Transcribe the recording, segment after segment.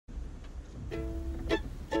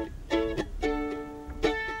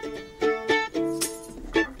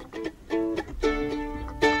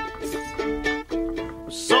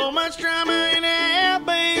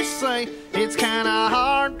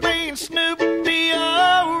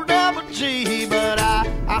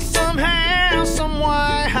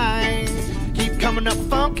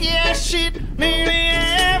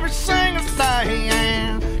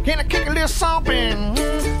something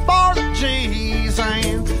for the G's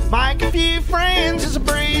and make a few friends as I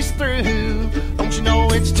breeze through. Don't you know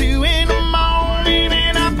it's 2 in the morning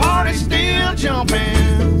and our party's still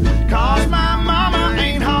jumping? Cause my mama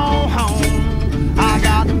ain't home. I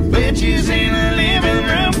got bitches in the living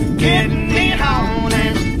room getting it on,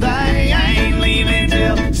 and they ain't leaving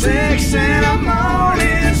till 6 in the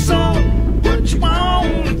morning. So what you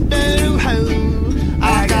wanna do, ho?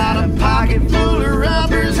 I got a pocket full of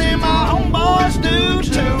rubbers and my homeboys do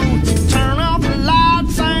too. Turn off the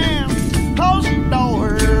lights and close the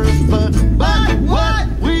doors, but what?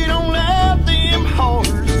 We don't love them whores,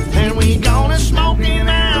 and we gonna smoke in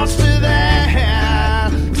the house to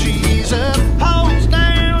that. Jesus, hose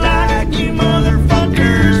down like you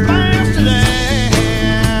motherfuckers bounce to that.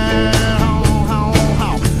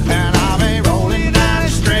 And I've been rolling down the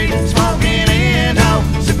street, smoking in ho,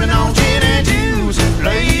 sipping on gin and juice,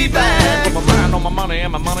 laid back with my mind on my money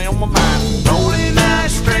and my money on my mind. Rolling down the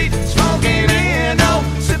street, smoking in ho,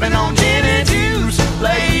 sipping on gin and juice,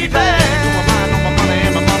 laid back with my mind on my money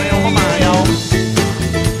and my money on my mind, y'all.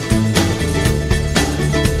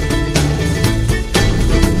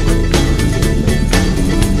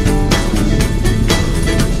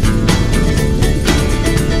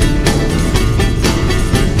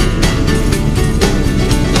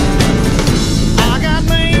 I got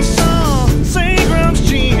me some Seagram's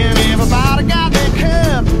gin. Everybody got that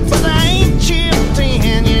cup, but they ain't chipped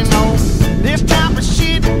in, you know. This type of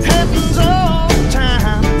shit happens all the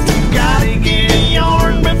time. You gotta get a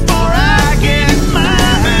yarn before I get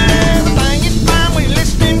mine. Everything is fine, we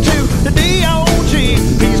listening to the D.O.G.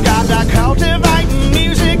 He's got that cultivating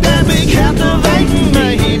music that be captivating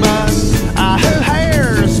me, but who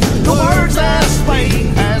hears the words I speak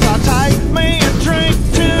as I take me a drink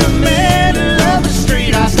to the middle of the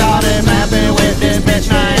street? I started mapping with this bitch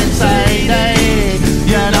named Sadie.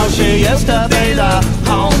 You know she used to be the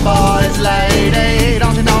homeboy's lady.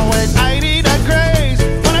 Don't you know it's 80 degrees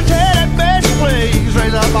when I tell that bitch please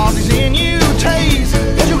raise up all these NUTs,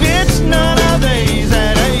 cause you get none of these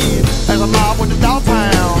at ease. As I'm off with the dog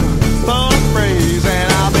pound full of breeze,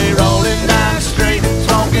 and I'll be rolling down the street,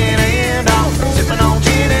 smoking in down, sipping on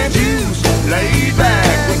gin and juice, laid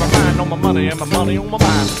back with my mind on my money and my money on my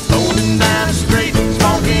mind. Rolling down the street,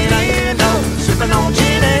 smoking in down, sipping on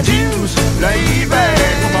gin and juice, laid back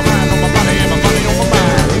with my mind on my money and my money on my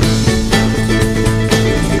mind.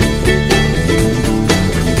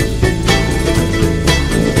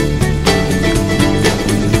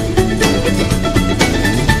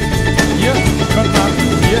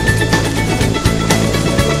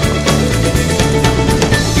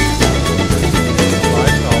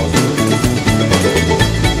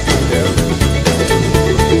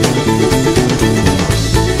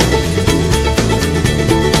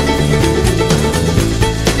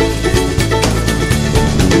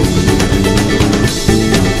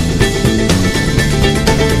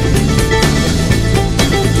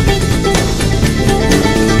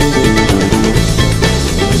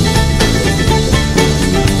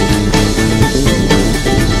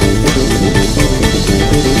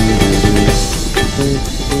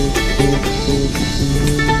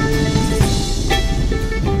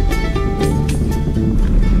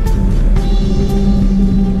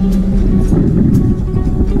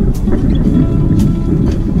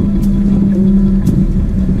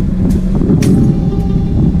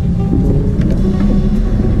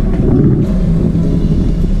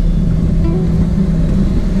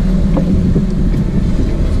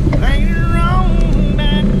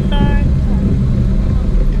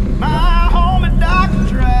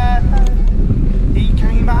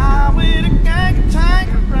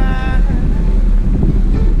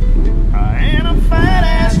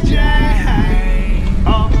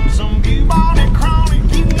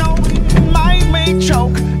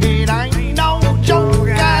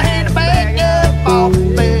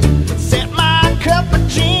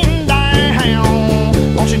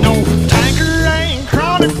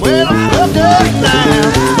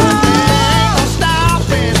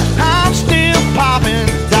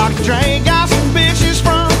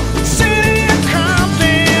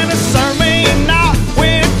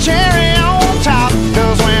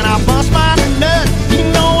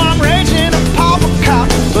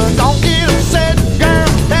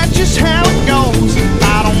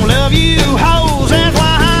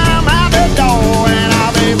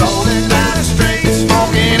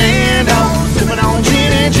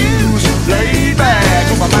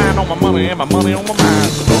 And my money on my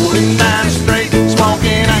mind. Rolling down the street,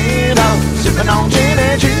 smoking and sipping on gin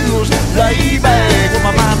and juice, laid back with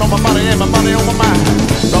my mind on my money and my money on my mind.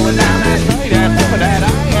 Rolling down that street and flipping that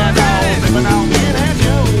I and sipping on gin and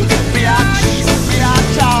juice.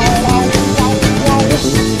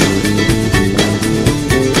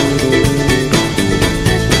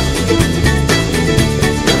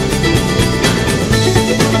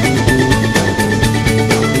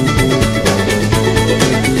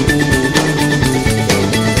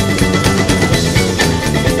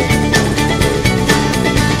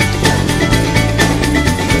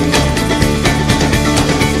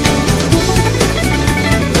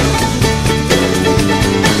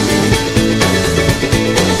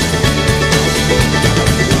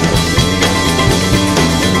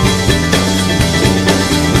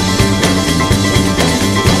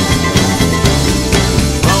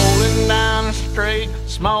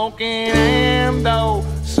 smoking and dough,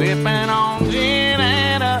 sipping on gin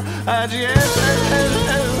and a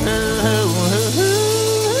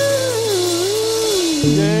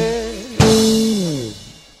yeah.